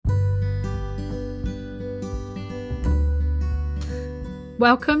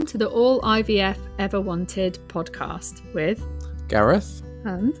Welcome to the All IVF Ever Wanted podcast with Gareth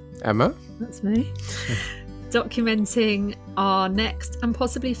and Emma. That's me. Documenting our next and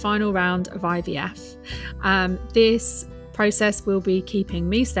possibly final round of IVF. This process will be keeping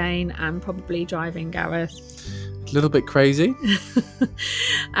me sane and probably driving Gareth A little bit crazy.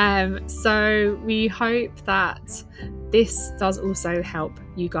 So we hope that this does also help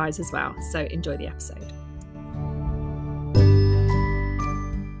you guys as well. So enjoy the episode.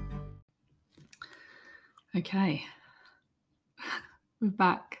 Okay, we're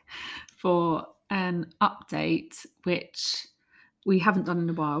back for an update, which we haven't done in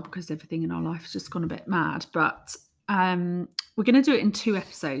a while because everything in our life has just gone a bit mad. But we're going to do it in 2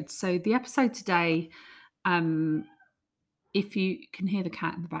 episodes. So the episode today, if you can hear the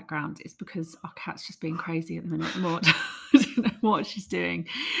cat in the background, it's because our cat's just being crazy at the minute. Maud, I don't know what she's doing.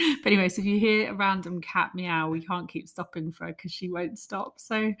 But anyway, so if you hear a random cat meow, we can't keep stopping for her because she won't stop.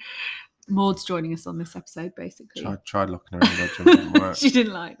 So Maud's joining us on this episode, basically. Tried locking her in the bedroom, didn't work. She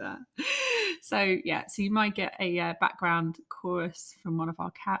didn't like that. So yeah, so you might get a background chorus from one of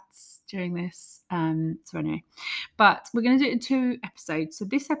our cats during this. So anyway, but we're going to do it in 2 episodes. So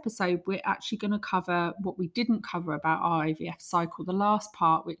this episode, we're actually going to cover what we didn't cover about our IVF cycle. The last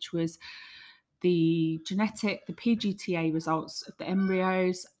part, which was the PGT-A results of the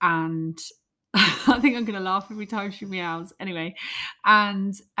embryos, and I think I'm going to laugh every time she meows. Anyway,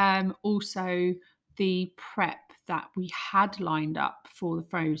 and also the prep that we had lined up for the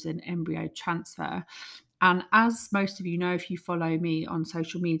frozen embryo transfer. And as most of you know, if you follow me on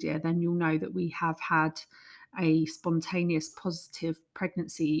social media, then you'll know that we have had a spontaneous positive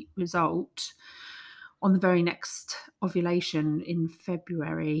pregnancy result on the very next ovulation in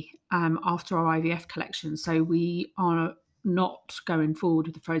February after our IVF collection. So we are not going forward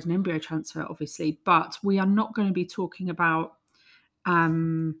with the frozen embryo transfer, obviously, but we are not going to be talking about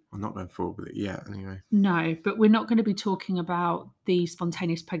I'm not going forward with it yet, anyway. No, but we're not going to be talking about the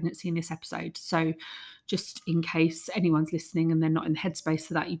spontaneous pregnancy in this episode. So just in case anyone's listening and they're not in the headspace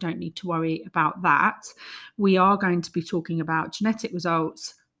for that, you don't need to worry about that. We are going to be talking about genetic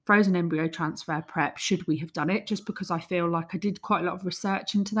results, frozen embryo transfer prep, should we have done it, just because I feel like I did quite a lot of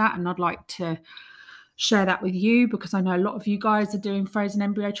research into that and I'd like to share that with you because I know a lot of you guys are doing frozen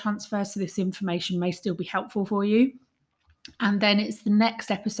embryo transfer, so this information may still be helpful for you. And then it's the next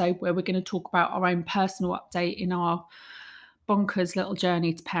episode where we're going to talk about our own personal update in our bonkers little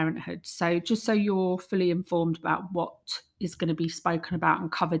journey to parenthood. So just so you're fully informed about what is going to be spoken about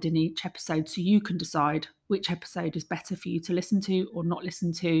and covered in each episode, so you can decide which episode is better for you to listen to or not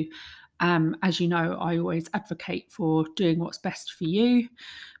listen to. As you know, I always advocate for doing what's best for you,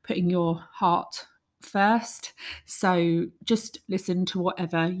 putting your heart first. So just listen to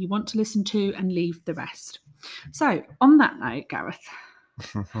whatever you want to listen to and leave the rest. So on that note, Gareth,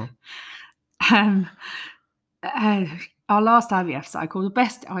 our last IVF cycle, the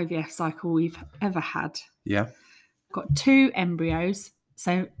best IVF cycle we've ever had. Yeah. Got 2 embryos.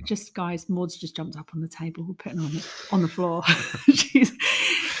 So just guys, Maud's just jumped up on the table. We're putting on the floor.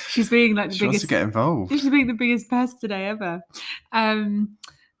 she's being like the she biggest. Wants to get involved. She's being the biggest pest today ever.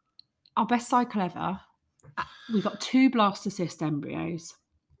 Our best cycle ever. We got 2 blastocyst embryos.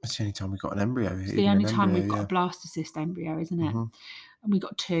 It's the only time we got an embryo. It's the only time we've got a blastocyst embryo, isn't it? Mm-hmm. And we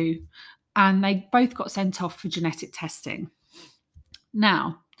got 2. And they both got sent off for genetic testing.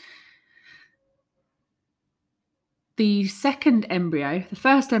 Now, the first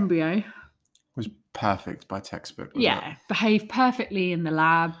embryo was perfect by textbook. Yeah, behaved perfectly in the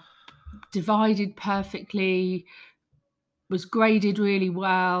lab, divided perfectly, was graded really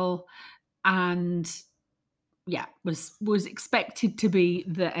well, and yeah, was expected to be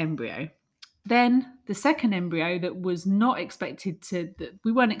the embryo. Then the second embryo that was not expected that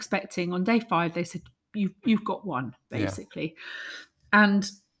we weren't expecting, on day 5, they said, you've got one, basically. Yeah.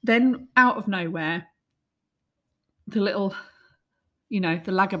 And then out of nowhere, the little, the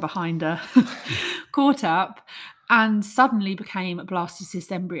lagger behind her caught up and suddenly became a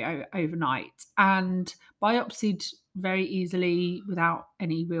blastocyst embryo overnight and biopsied very easily without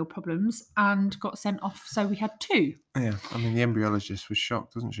any real problems and got sent off. So we had 2. Yeah, I mean, the embryologist was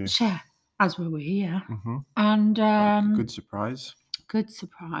shocked, wasn't she? Sure, as were we, yeah. Mm-hmm. And good surprise. Good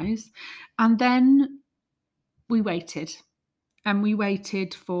surprise. And then we waited. And we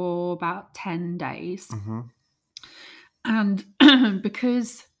waited for about 10 days. Mm-hmm. And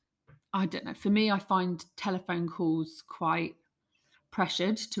because, I don't know, for me, I find telephone calls quite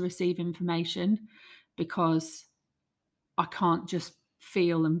pressured to receive information because I can't just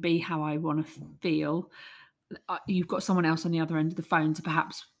feel and be how I want to feel. You've got someone else on the other end of the phone to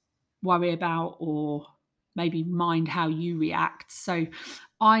perhaps worry about or maybe mind how you react. So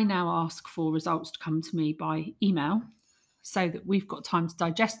I now ask for results to come to me by email so that we've got time to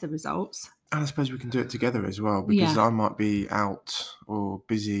digest the results. And I suppose we can do it together as well, because Yeah. I might be out or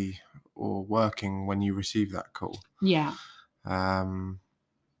busy or working when you receive that call, Yeah.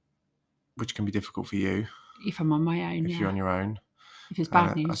 which can be difficult for you If I'm on my own, if you're on your own. If it's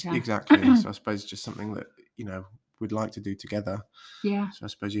bad news, yeah. Exactly. So I suppose it's just something that, we'd like to do together. Yeah. So I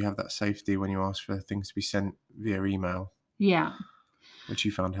suppose you have that safety when you ask for things to be sent via email. Yeah. Which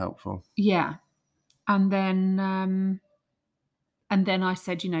you found helpful. Yeah. And then I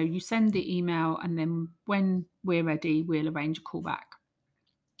said, you send the email, and then when we're ready, we'll arrange a call back.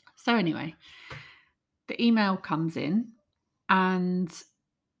 So anyway, the email comes in, and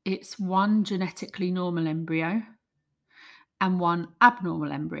it's one genetically normal embryo and one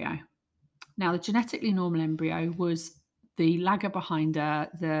abnormal embryo. Now, the genetically normal embryo was the lagger behind her,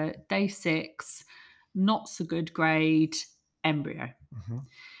 the day 6, not so good grade embryo.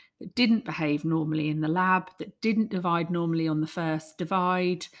 That didn't behave normally in the lab, that didn't divide normally on the first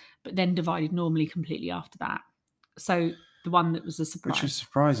divide, but then divided normally completely after that. So the one that was a surprise. Which was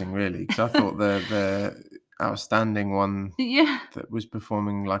surprising, really, because I thought the outstanding one that was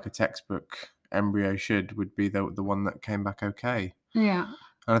performing like a textbook embryo would be the one that came back okay. Yeah.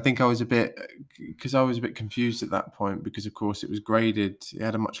 And I think I was a bit confused at that point, because of course it was graded, it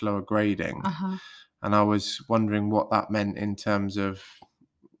had a much lower grading. And I was wondering what that meant in terms of,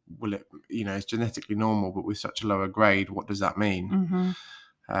 well, it's genetically normal, but with such a lower grade, what does that mean?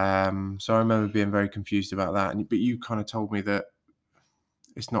 So I remember being very confused about that. But you kind of told me that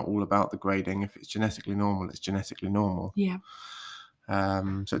it's not all about the grading. If it's genetically normal, it's genetically normal. Yeah.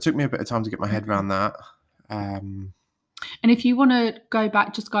 So it took me a bit of time to get my head around that. And if you want to go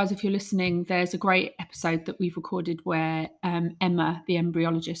back, just guys, if you're listening, there's a great episode that we've recorded where Emma, the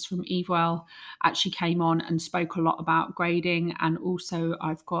embryologist from Evewell, actually came on and spoke a lot about grading. And also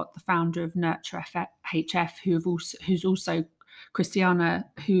I've got the founder of Nurture HF, who's also Christiana,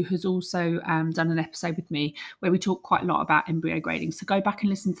 who has also done an episode with me where we talk quite a lot about embryo grading. So go back and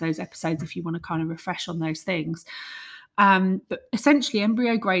listen to those episodes if you want to kind of refresh on those things. But essentially,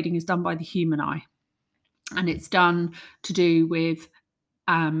 embryo grading is done by the human eye. And it's done to do with,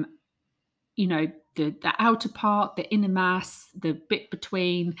 the outer part, the inner mass, the bit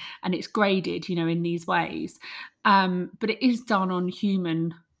between, and it's graded, in these ways. But it is done on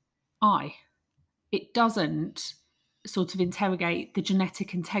human eye. It doesn't sort of interrogate the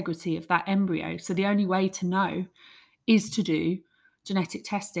genetic integrity of that embryo. So the only way to know is to do genetic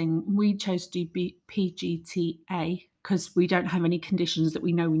testing. We chose to do PGT-A because we don't have any conditions that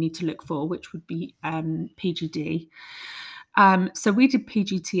we know we need to look for, which would be PGD. So we did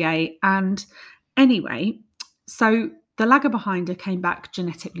PGT-A, and anyway, so the lagger behind her came back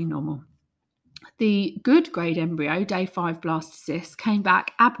genetically normal. The good grade embryo, day 5 blastocyst, came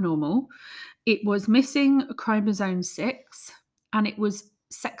back abnormal. It was missing chromosome 6, and it was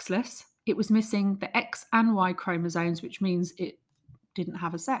sexless. It was missing the X and Y chromosomes, which means it didn't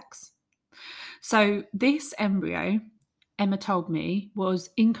have a sex. So this embryo, Emma told me, was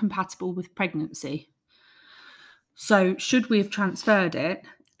incompatible with pregnancy. So should we have transferred it,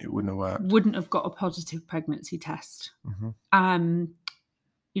 it wouldn't have worked. Wouldn't have got a positive pregnancy test.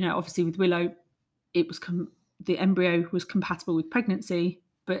 Obviously with Willow, it was the embryo was compatible with pregnancy,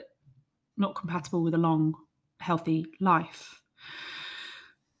 but not compatible with a long, healthy life.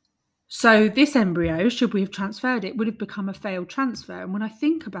 So this embryo, should we have transferred it, would have become a failed transfer. And when I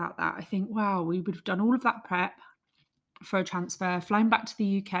think about that, I think, wow, we would have done all of that prep for a transfer, flown back to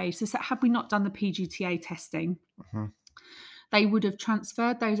the UK. So had we not done the PGT-A testing, they would have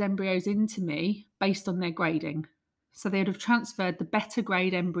transferred those embryos into me based on their grading. So they'd have transferred the better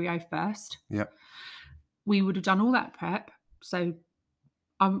grade embryo first. Yeah. We would have done all that prep. So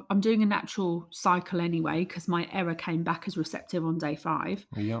I'm doing a natural cycle anyway, because my error came back as receptive on day 5.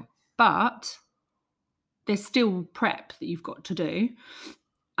 Yeah. But there's still prep that you've got to do,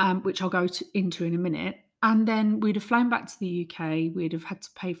 which I'll go into in a minute. And then we'd have flown back to the UK. We'd have had to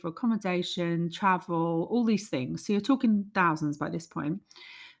pay for accommodation, travel, all these things. So you're talking thousands by this point.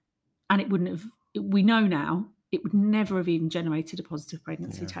 And it wouldn't have, we know now, it would never have even generated a positive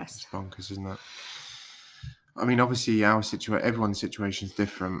pregnancy test. It's bonkers, isn't it? I mean, obviously everyone's situation is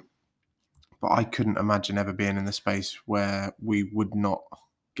different, but I couldn't imagine ever being in the space where we would not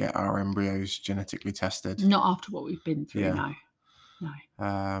get our embryos genetically tested. Not after what we've been through, no.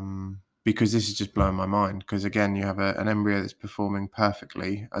 Because this is just blowing my mind. Because again, you have an embryo that's performing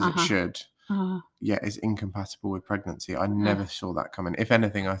perfectly as it should, yet is incompatible with pregnancy. I never saw that coming. If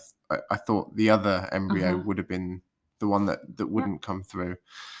anything, I thought the other embryo would have been the one that wouldn't come through.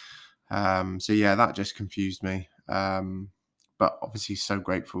 So yeah, that just confused me. But obviously so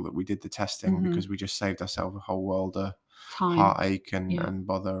grateful that we did the testing, because we just saved ourselves a whole world of heartache and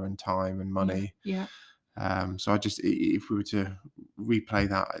bother and time and money. Yeah. So if we were to replay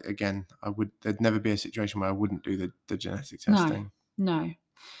that again, there'd never be a situation where I wouldn't do the genetic testing. No.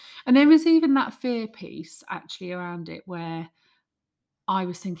 And there was even that fear piece actually around it, where I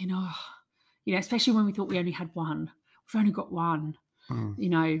was thinking, especially when we thought we only had one, we've only got one,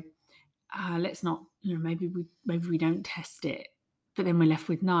 let's not, maybe we don't test it, but then we're left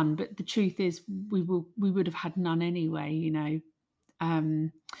with none. But the truth is, we would have had none anyway,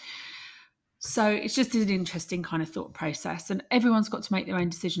 So it's just an interesting kind of thought process, and everyone's got to make their own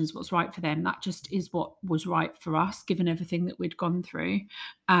decisions what's right for them. That just is what was right for us, given everything that we'd gone through.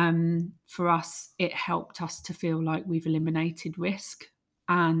 For us, it helped us to feel like we've eliminated risk,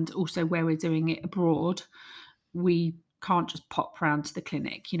 and also where we're doing it abroad, we can't just pop round to the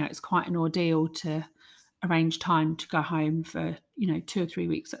clinic. It's quite an ordeal to arrange time to go home for 2 or 3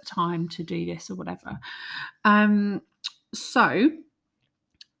 weeks at a time to do this or whatever. So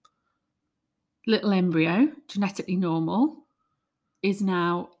little embryo, genetically normal, is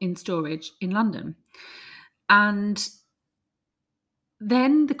now in storage in London. And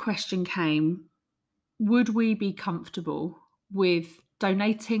then the question came, would we be comfortable with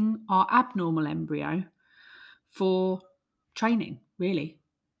donating our abnormal embryo for training, really?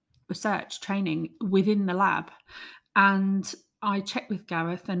 Research, training within the lab? And I checked with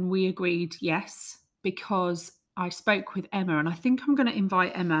Gareth and we agreed yes, because I spoke with Emma, and I think I'm going to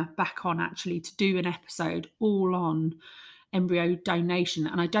invite Emma back on actually to do an episode all on embryo donation.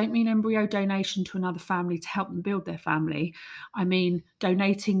 And I don't mean embryo donation to another family to help them build their family. I mean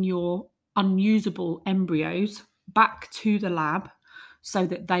donating your unusable embryos back to the lab so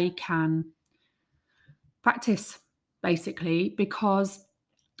that they can practice, basically, because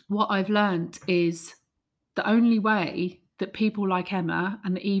what I've learned is the only way that people like Emma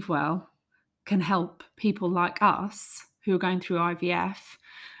and the Evewell can help people like us who are going through IVF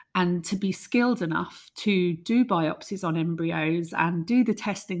and to be skilled enough to do biopsies on embryos and do the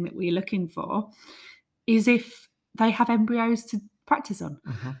testing that we're looking for is if they have embryos to practice on.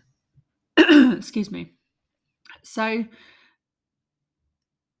 Excuse me. So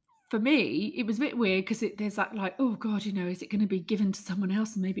for me, it was a bit weird because there's that like, oh God, is it going to be given to someone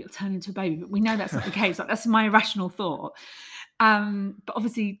else and maybe it'll turn into a baby? But we know that's not the case. Like, that's my irrational thought. But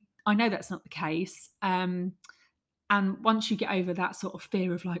obviously, I know that's not the case. And once you get over that sort of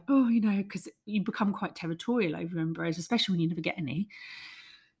fear of like, because you become quite territorial over embryos, especially when you never get any.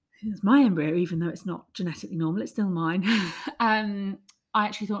 It's my embryo, even though it's not genetically normal, it's still mine. I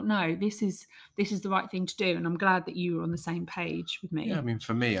actually thought, no, this is the right thing to do, and I'm glad that you were on the same page with me. Yeah, I mean,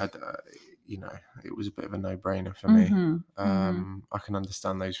 for me, it was a bit of a no-brainer for me. I can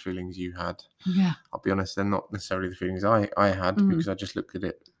understand those feelings you had. Yeah, I'll be honest, they're not necessarily the feelings I had, because I just looked at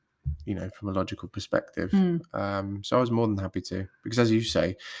it, from a logical perspective. So I was more than happy to, because as you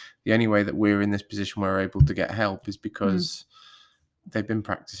say, the only way that we're in this position where we're able to get help is because they've been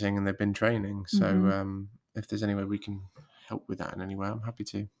practicing and they've been training. So if there's any way we can help with that in any way, I'm happy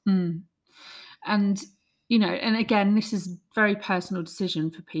to. And and again, this is a very personal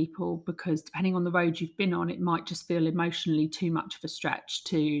decision for people, because depending on the road you've been on, it might just feel emotionally too much of a stretch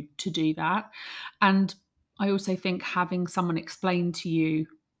to do that. And I also think having someone explain to you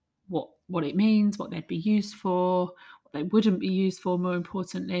what it means, what they'd be used for, what they wouldn't be used for, more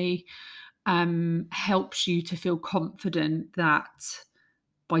importantly, helps you to feel confident that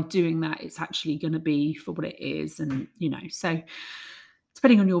by doing that, it's actually going to be for what it is. And, so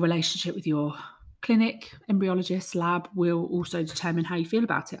depending on your relationship with your clinic, embryologist, lab, will also determine how you feel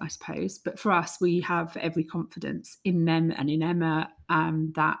about it, I suppose. But for us, we have every confidence in them and in Emma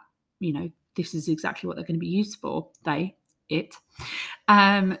that, this is exactly what they're going to be used for.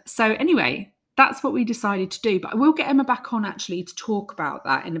 So anyway, that's what we decided to do. But I will get Emma back on actually to talk about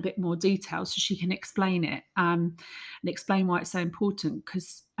that in a bit more detail, so she can explain it and explain why it's so important.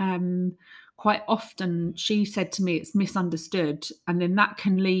 Because quite often she said to me it's misunderstood, and then that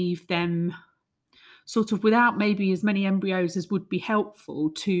can leave them sort of without maybe as many embryos as would be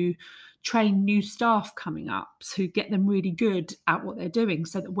helpful to train new staff coming up, to get them really good at what they're doing,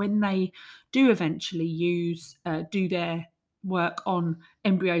 so that when they do eventually do their work on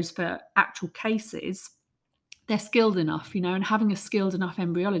embryos for actual cases, they're skilled enough, and having a skilled enough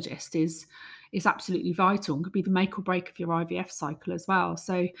embryologist is absolutely vital and could be the make or break of your IVF cycle as well.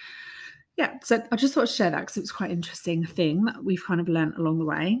 So yeah, so I just thought I'd share that because it was quite an interesting thing that we've kind of learnt along the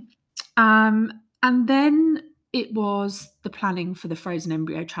way. And then it was the planning for the frozen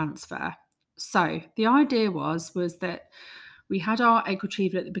embryo transfer. So the idea was that we had our egg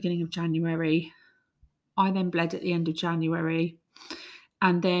retrieval at the beginning of January. I then bled at the end of January,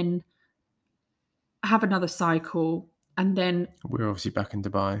 and then have another cycle, and then we're obviously back in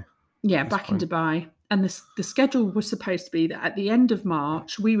Dubai. Yeah, back in Dubai. And the schedule was supposed to be that at the end of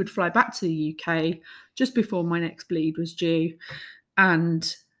March, we would fly back to the UK just before my next bleed was due,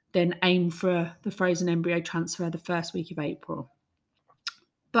 and then aim for the frozen embryo transfer the first week of April.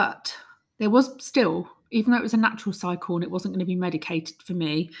 But there was still, even though it was a natural cycle and it wasn't going to be medicated for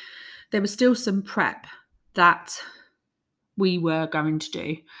me, there was still some prep that we were going to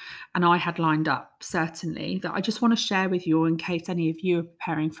do, and I had lined up, certainly, that I just want to share with you in case any of you are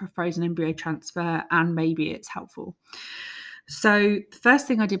preparing for a frozen embryo transfer and maybe it's helpful. So the first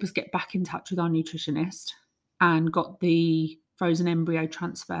thing I did was get back in touch with our nutritionist and got the frozen embryo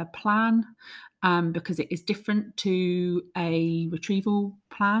transfer plan, because it is different to a retrieval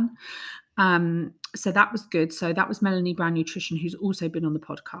plan. So that was good. So that was Melanie Brown Nutrition, who's also been on the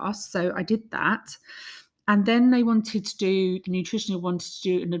podcast. So I did that. And then the nutritionist wanted to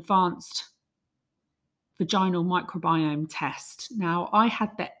do an advanced vaginal microbiome test. Now, I had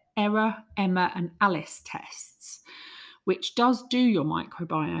the ERA, EMMA, and ALICE tests, which does do your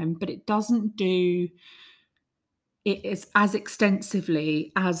microbiome, but it doesn't do it as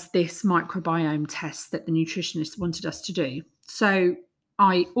extensively as this microbiome test that the nutritionist wanted us to do. So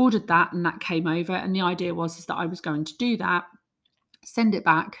I ordered that, and that came over, and the idea was that I was going to do that, send it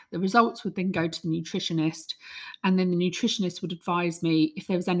back. The results would then go to the nutritionist, and then the nutritionist would advise me if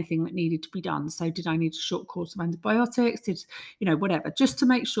there was anything that needed to be done. So did I need a short course of antibiotics? Whatever, just to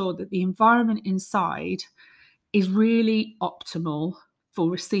make sure that the environment inside is really optimal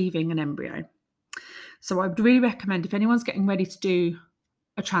for receiving an embryo. So I would really recommend, if anyone's getting ready to do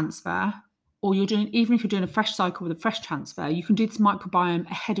a transfer, or even if you're doing a fresh cycle with a fresh transfer, you can do this microbiome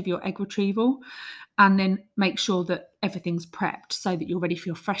ahead of your egg retrieval, and then make sure that everything's prepped so that you're ready for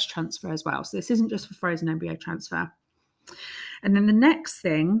your fresh transfer as well. So this isn't just for frozen embryo transfer. And then the next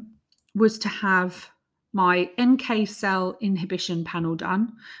thing was to have my NK cell inhibition panel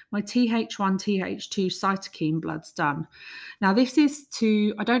done, my Th1, Th2 cytokine bloods done. Now this is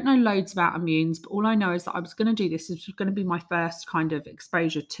I don't know loads about immunes, but all I know is that I was going to do this. This was going to be my first kind of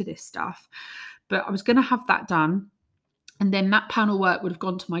exposure to this stuff. But I was going to have that done. And then that panel work would have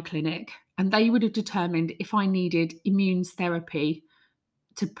gone to my clinic, and they would have determined if I needed immune therapy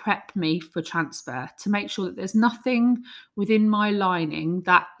to prep me for transfer, to make sure that there's nothing within my lining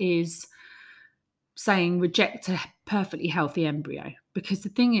that is saying reject a perfectly healthy embryo. Because the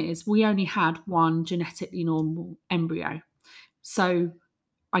thing is, we only had one genetically normal embryo. So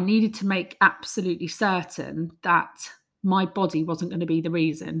I needed to make absolutely certain that my body wasn't going to be the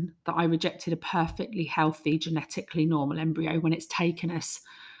reason that I rejected a perfectly healthy, genetically normal embryo when it's taken us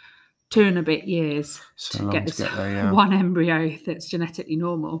 2 and a bit years to get this one embryo that's genetically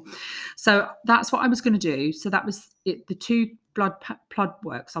normal. So that's what I was going to do. So that was it. The 2 blood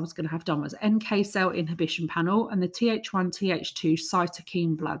works I was going to have done was NK cell inhibition panel and the Th1, Th2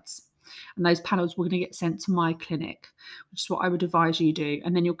 cytokine bloods. And those panels were going to get sent to my clinic, which is what I would advise you do.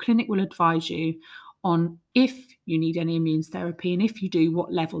 And then your clinic will advise you on if you need any immune therapy, and if you do,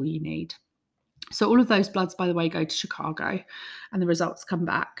 what level you need. So all of those bloods, by the way, go to Chicago, and the results come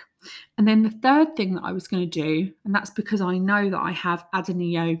back. And then the third thing that I was going to do, and that's because I know that I have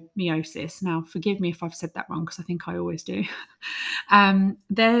adenomyosis. Now, forgive me if I've said that wrong, because I think I always do.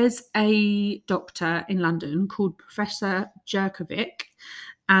 There's a doctor in London called Professor Jerkovic,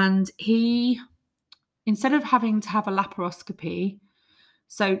 and he, instead of having to have a laparoscopy,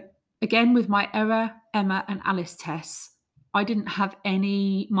 so again, with my ERA, EMMA, and ALICE tests, I didn't have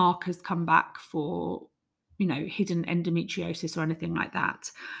any markers come back for, hidden endometriosis or anything like that.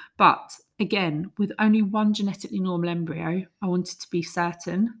 But again, with only one genetically normal embryo, I wanted to be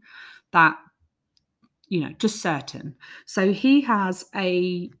certain that, just certain. So he has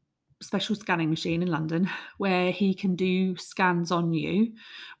a special scanning machine in London where he can do scans on you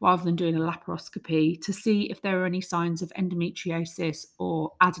rather than doing a laparoscopy to see if there are any signs of endometriosis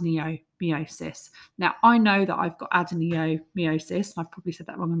or adenomyosis. Now, I know that I've got adenomyosis. I've probably said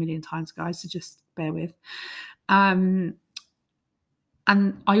that wrong a million times, guys, so just bear with. And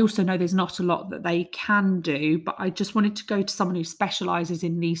I also know there's not a lot that they can do, but I just wanted to go to someone who specialises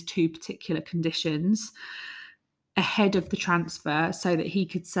in these 2 particular conditions ahead of the transfer so that he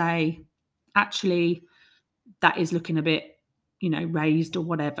could say, actually, that is looking a bit, raised or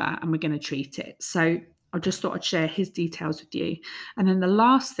whatever, and we're going to treat it. So I just thought I'd share his details with you. And then the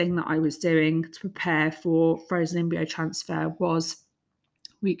last thing that I was doing to prepare for frozen embryo transfer was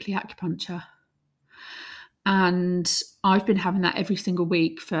weekly acupuncture. And I've been having that every single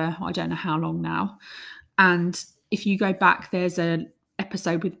week for I don't know how long now. And if you go back, there's an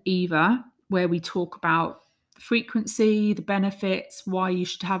episode with Eva where we talk about the frequency, the benefits, why you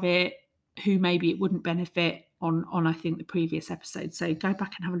should have it, who maybe it wouldn't benefit on I think the previous episode. So go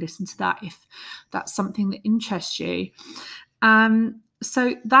back and have a listen to that if that's something that interests you.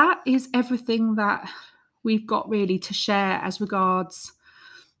 So that is everything that we've got really to share as regards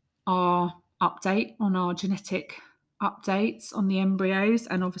our update on our genetic updates on the embryos,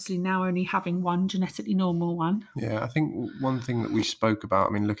 and obviously now only having one genetically normal one. Yeah, I think one thing that we spoke about,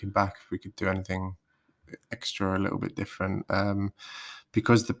 I mean, looking back, if we could do anything extra, a little bit different,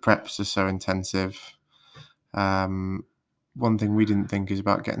 because the preps are so intensive, one thing we didn't think is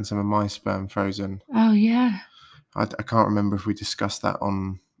about getting some of my sperm frozen. Oh, yeah. I can't remember if we discussed that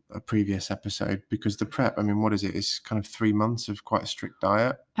on a previous episode, because the prep, I mean, what is it? It's kind of 3 months of quite a strict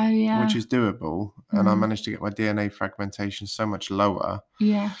diet. Oh, yeah. Which is doable. And I managed to get my DNA fragmentation so much lower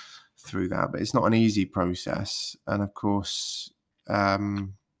through that. But it's not an easy process. And of course,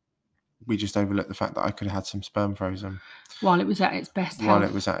 we just overlooked the fact that I could have had some sperm frozen. While it was at its best health. While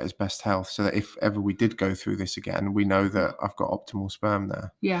it was at its best health. So that if ever we did go through this again, we know that I've got optimal sperm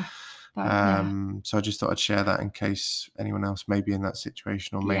there. Yeah. So I just thought I'd share that in case anyone else may be in that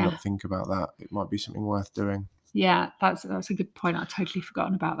situation or may not think about that. It might be something worth doing. Yeah, that's a good point. I'd totally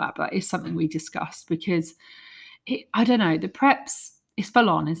forgotten about that, but it's something we discussed because I don't know, the preps is full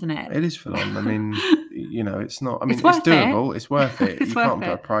on, isn't it? It is full on. I mean, it's not. I mean, it's doable. It's worth it. You can't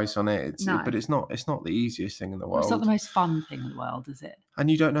put a price on it. But it's not the easiest thing in the world. It's not the most fun thing in the world, is it? And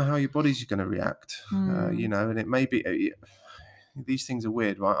you don't know how your body's going to react. And it may be. These things are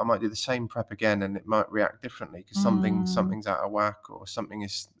weird, right? I might do the same prep again, and it might react differently because something's out of whack, or something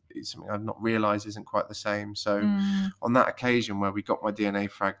I've not realised isn't quite the same. So on that occasion where we got my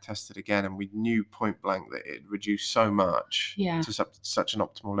DNA frag tested again, and we knew point blank that it reduced so much to such an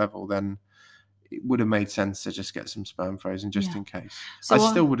optimal level, then it would have made sense to just get some sperm frozen just in case. So I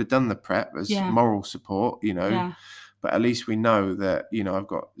still would have done the prep as moral support, but at least we know that I've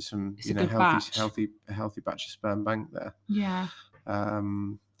got some healthy batch of sperm bank there. Yeah. I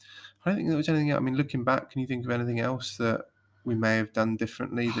don't think there was anything. I mean, looking back, can you think of anything else that we may have done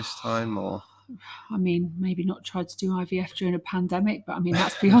differently this time? Or I mean, maybe not tried to do IVF during a pandemic, but I mean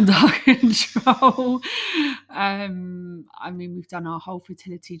that's beyond our control. I mean, we've done our whole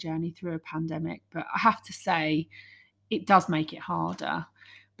fertility journey through a pandemic, but I have to say it does make it harder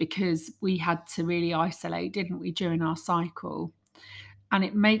because we had to really isolate, didn't we, during our cycle? And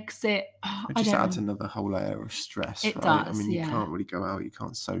it makes it... It just adds another whole layer of stress, it right? Does, I mean, you can't really go out, you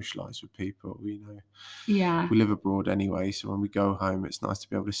can't socialise with people, Yeah. We live abroad anyway, so when we go home, it's nice to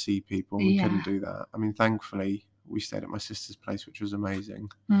be able to see people. We couldn't do that. I mean, thankfully, we stayed at my sister's place, which was amazing.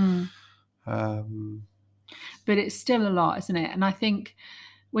 But it's still a lot, isn't it? And I think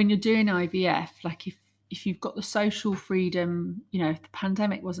when you're doing IVF, like if you've got the social freedom, if the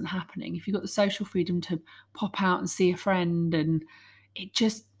pandemic wasn't happening, if you've got the social freedom to pop out and see a friend, and it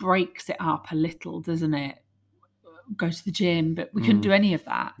just breaks it up a little, doesn't it? Go to the gym, but we couldn't do any of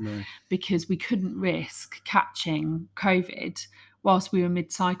that because we couldn't risk catching COVID whilst we were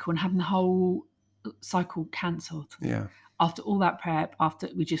mid-cycle and having the whole cycle cancelled. Yeah. After all that prep,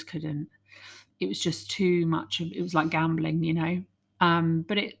 we just couldn't. It was just too much. It was like gambling,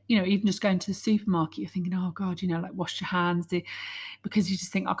 But it, even just going to the supermarket, you're thinking, oh God, like wash your hands, because you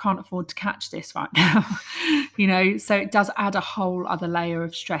just think I can't afford to catch this right now, So it does add a whole other layer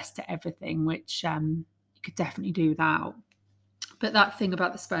of stress to everything, which you could definitely do without. But that thing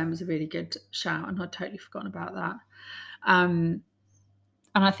about the sperm is a really good shout, and I'd totally forgotten about that. And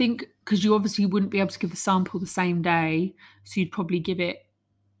I think because you obviously wouldn't be able to give the sample the same day, so you'd probably give it.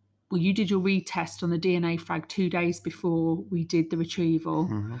 Well, you did your retest on the DNA frag 2 days before we did the retrieval.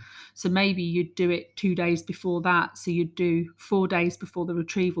 So maybe you'd do it 2 days before that. So you'd do 4 days before the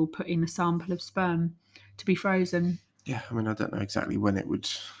retrieval, put in a sample of sperm to be frozen. Yeah, I mean, I don't know exactly when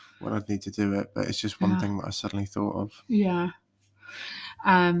I'd need to do it, but it's just one thing that I suddenly thought of. Yeah.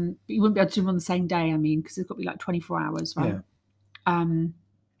 But you wouldn't be able to do them on the same day, because it's got to be like 24 hours, right? Yeah.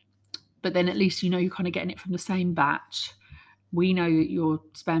 But then at least you're kind of getting it from the same batch. We know that your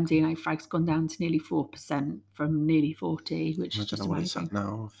sperm DNA frag's gone down to nearly 4% from nearly 40, which is just amazing. I don't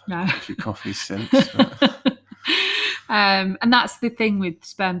know what it's at now. I've had a few coffees since. And that's the thing with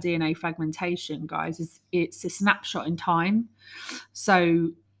sperm DNA fragmentation, guys, is it's a snapshot in time.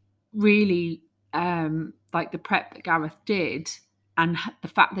 So really, like the prep that Gareth did, and the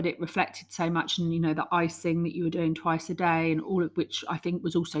fact that it reflected so much, and the icing that you were doing twice a day, and all of which I think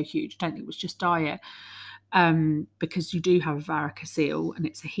was also huge. I don't think it was just diet. Because you do have a varicocele, and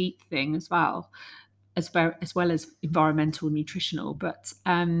it's a heat thing as well as environmental and nutritional. But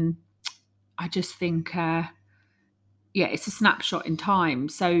I just think it's a snapshot in time.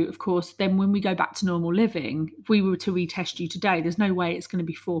 So, of course, then when we go back to normal living, if we were to retest you today, there's no way it's going to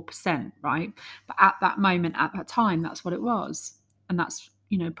be 4%, right? But at that moment, at that time, that's what it was. And that's,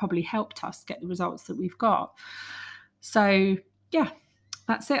 probably helped us get the results that we've got. So, yeah,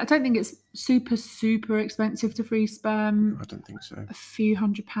 that's it. I don't think it's super, super expensive to freeze sperm. I don't think so. A few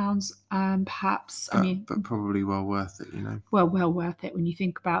 £100, perhaps. But probably well worth it, Well worth it when you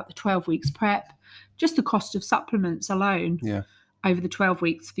think about the 12 weeks prep, just the cost of supplements alone. Yeah. Over the 12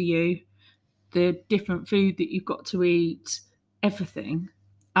 weeks for you, the different food that you've got to eat, everything.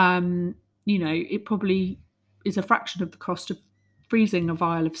 It probably is a fraction of the cost of freezing a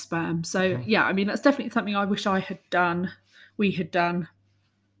vial of sperm. So that's definitely something I wish we had done,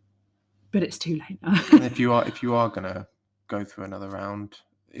 but it's too late now. And if you are gonna go through another round,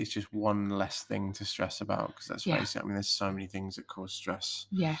 it's just one less thing to stress about, because let's face it, there's so many things that cause stress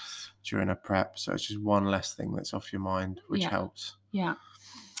during a prep, so it's just one less thing that's off your mind, which helps.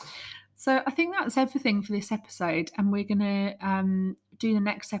 So I think that's everything for this episode, and we're going to do the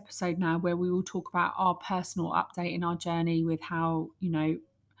next episode now, where we will talk about our personal update in our journey with how,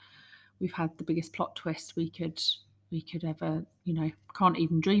 we've had the biggest plot twist we could ever, can't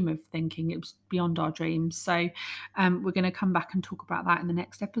even dream of thinking. It was beyond our dreams. So we're going to come back and talk about that in the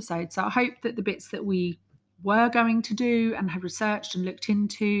next episode. So I hope that the bits that we were going to do and have researched and looked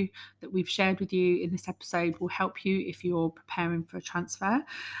into that we've shared with you in this episode will help you if you're preparing for a transfer.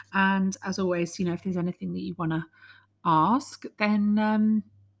 And as always, if there's anything that you want to ask, then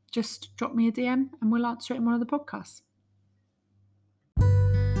just drop me a DM and we'll answer it in one of the podcasts.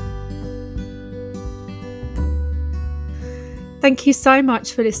 Thank you so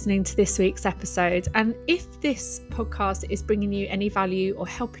much for listening to this week's episode. And if this podcast is bringing you any value or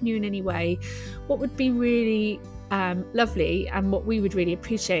helping you in any way, what would be really lovely and what we would really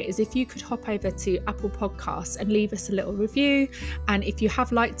appreciate is if you could hop over to Apple Podcasts and leave us a little review. And if you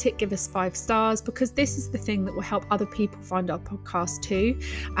have liked it, give us 5 stars, because this is the thing that will help other people find our podcast too.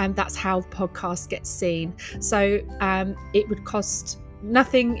 And that's how podcasts get seen. So it would cost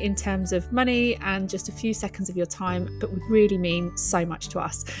nothing in terms of money and just a few seconds of your time, but would really mean so much to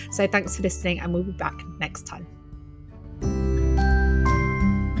us. So thanks for listening, and we'll be back next time.